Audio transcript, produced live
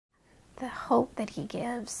the hope that he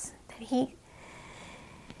gives, that he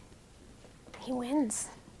wins.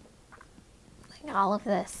 Like all of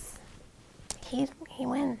this, he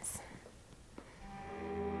wins.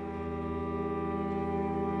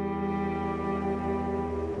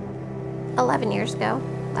 "11 years ago,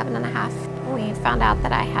 11 and a half, we found out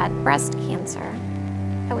that I had breast cancer.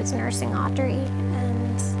 I was nursing Audrey,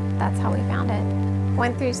 and that's how we found it.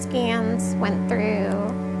 Went through scans, went through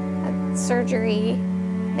surgery.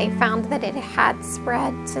 They found that it had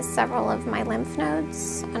spread to several of my lymph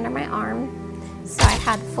nodes under my arm. So I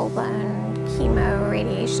had full-blown chemo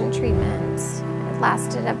radiation treatment. It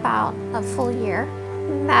lasted about a full year.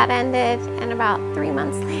 That ended, and about 3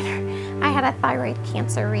 months later, I had a thyroid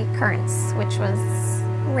cancer recurrence, which was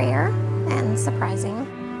rare and surprising.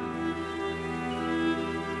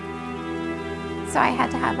 So I had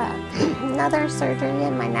to have another surgery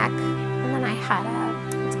in my neck, and then I had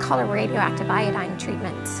it's called a radioactive iodine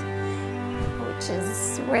treatment, which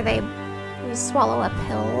is where you swallow a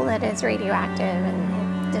pill that is radioactive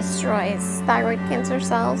and it destroys thyroid cancer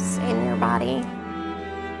cells in your body.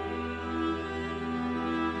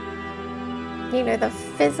 You know, the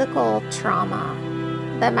physical trauma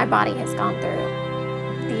that my body has gone through,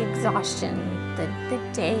 the exhaustion, the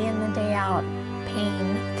day in, the day out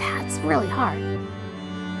pain, that's really hard.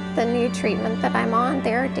 The new treatment that I'm on,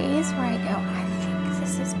 there are days where I go, I think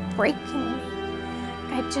this is breaking me.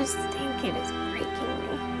 I just think it is breaking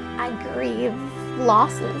me. I grieve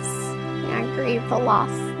losses. I grieve the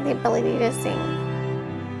loss, the ability to sing.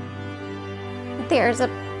 There's a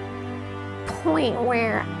point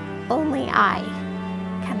where only I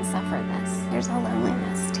can suffer this. There's a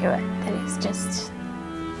loneliness to it that is just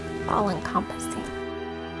all-encompassing.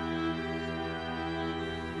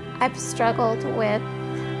 I've struggled with,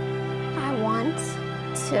 I want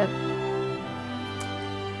to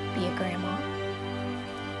be a grandma.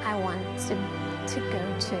 I want to go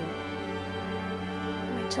to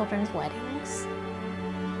my children's weddings.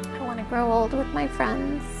 I want to grow old with my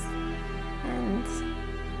friends and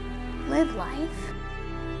live life.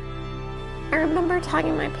 I remember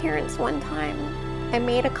talking to my parents one time. I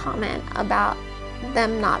made a comment about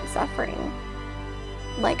them not suffering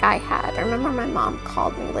like I had. I remember my mom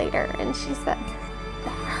called me later and she said,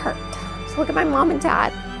 that hurt. So look at my mom and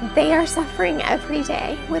dad. They are suffering every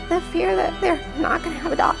day with the fear that they're not going to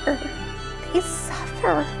have a daughter. They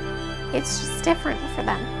suffer. It's just different for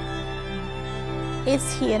them.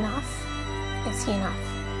 Is he enough? Is he enough?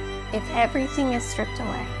 If everything is stripped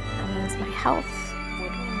away, that means my health,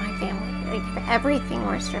 my family. Like if everything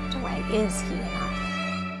were stripped away, is he enough?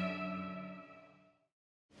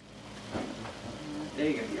 There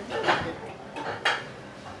you go.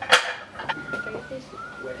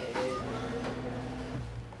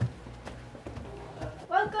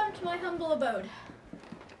 Welcome to my humble abode.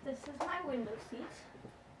 This is my window seat.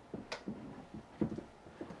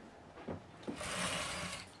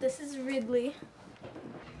 This is Ridley.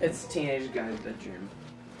 It's a teenage guy's bedroom.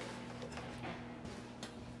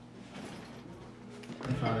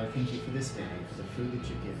 Father, thank you for this day, for the food that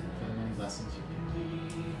you've given, for the many blessings you've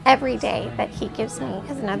given. Every day that he gives me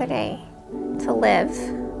is another day to live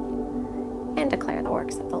and declare the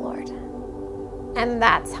works of the Lord. And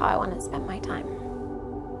that's how I want to spend my time.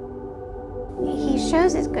 He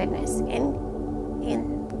shows his goodness in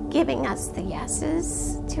giving us the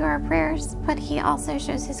yeses to our prayers, but he also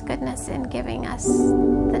shows his goodness in giving us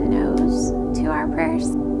the no's to our prayers.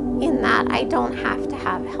 In that I don't have to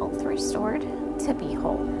have health restored to be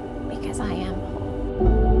whole, because I am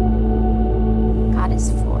whole. God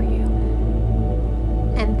is for you.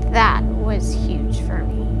 And that was huge for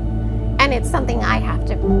me. And it's something I have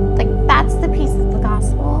to, like, that's the piece of the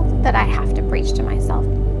gospel that I have to preach to myself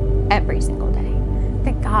every single day.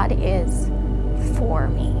 That God is for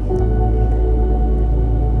me.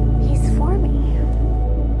 He's for me.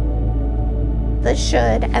 The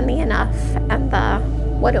should and the enough and the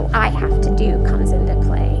what do I have to do comes into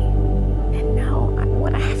play.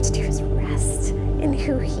 What I have to do is rest in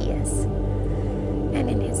who he is and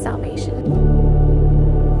in his salvation.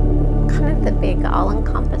 Kind of the big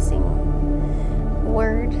all-encompassing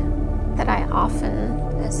word that I often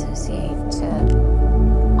associate to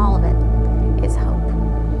all of it is hope.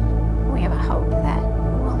 We have a hope that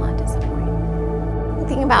will not disappoint.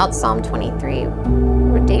 Think about Psalm 23,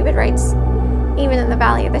 where David writes, even in the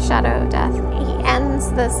valley of the shadow of death, he ends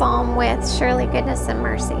the psalm with, surely goodness and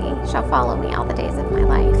mercy shall follow me all the days of my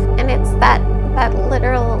life. And it's that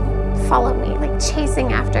literal follow me, like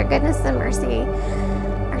chasing after. Goodness and mercy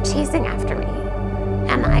are chasing after me.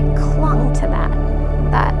 And I clung to that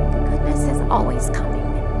goodness is always coming.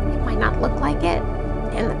 It might not look like it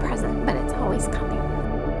in the present, but it's always coming.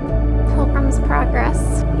 comes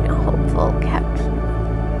progress. Hopeful kept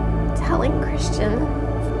telling Christian,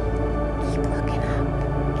 keep looking up,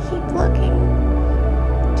 keep looking.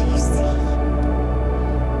 Do you see?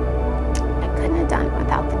 I couldn't have done it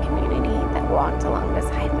without the community that walked along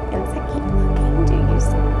beside me and said, keep looking. Do you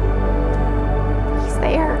see? He's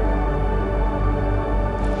there.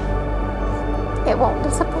 It won't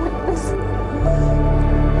disappoint us.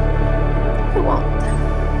 It won't.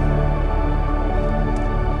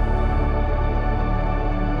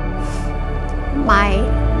 My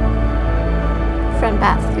friend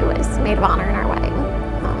Beth, who was maid of honor in our wedding,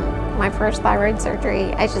 my first thyroid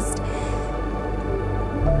surgery,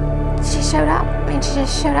 she showed up. She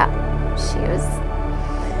just showed up.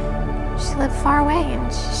 She lived far away,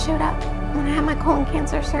 and she showed up when I had my colon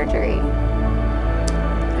cancer surgery.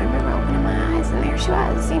 I remember opening my eyes, and there she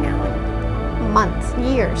was, in months,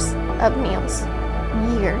 years of meals,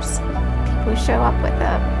 years. People who show up with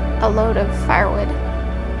a load of firewood,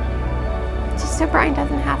 just so Brian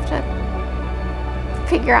doesn't have to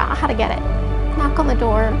figure out how to get it. Knock on the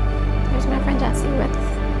door. There's my friend Jessie with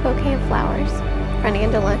a bouquet of flowers. Friend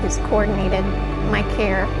Angela, who's coordinated my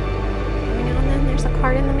care. Every now and then there's a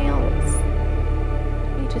card in the mail.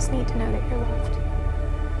 You just need to know that you're loved.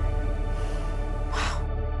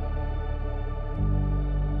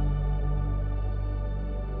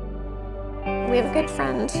 Wow. We have a good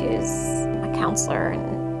friend who's a counselor,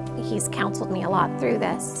 and he's counseled me a lot through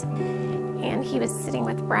this. And he was sitting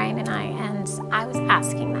with Brian and I was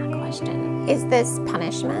asking that question. Is this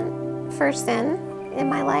punishment for sin in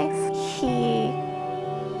my life? He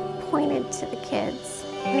pointed to the kids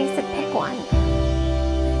and he said, pick one. I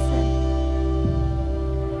said,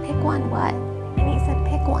 pick one what? And he said,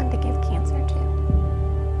 pick one to give cancer to.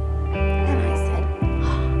 And I said,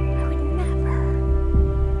 I would never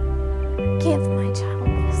give my child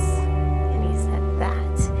this. And he said,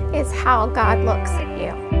 that is how God looks at you.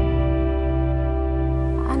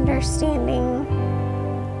 Understanding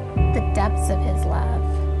the depths of his love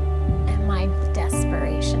and my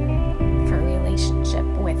desperation for relationship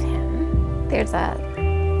with him. There's a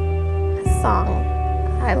song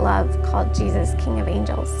I love called Jesus, King of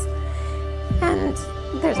Angels. And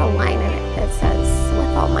there's a line in it that says,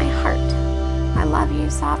 with all my heart, I love you,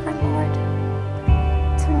 sovereign Lord.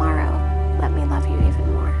 Tomorrow, let me love you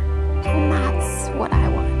even more. And that's what I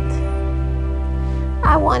want.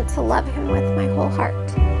 I want to love him with my whole heart.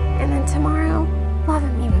 And then tomorrow, love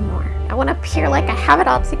him even more. I want to appear like I have it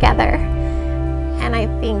all together. And I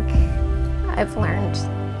think I've learned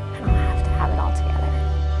I don't have to have it all together.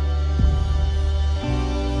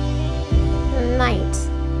 The night,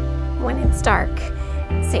 when it's dark,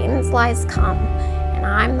 Satan's lies come, and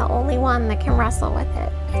I'm the only one that can wrestle with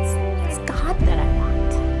it. It's God that I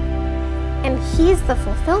want. And he's the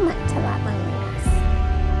fulfillment to that loneliness.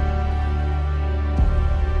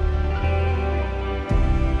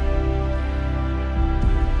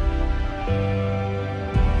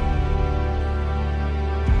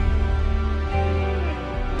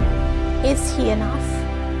 Is he enough?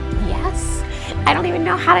 Yes. I don't even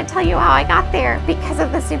know how to tell you how I got there because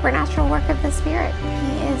of the supernatural work of the Spirit.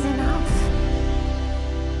 He is enough.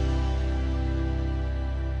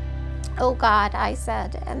 Oh God, I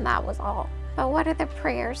said, and that was all. But what are the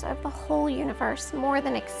prayers of the whole universe more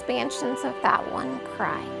than expansions of that one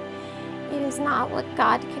cry? It is not what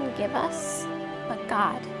God can give us, but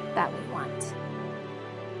God that we want.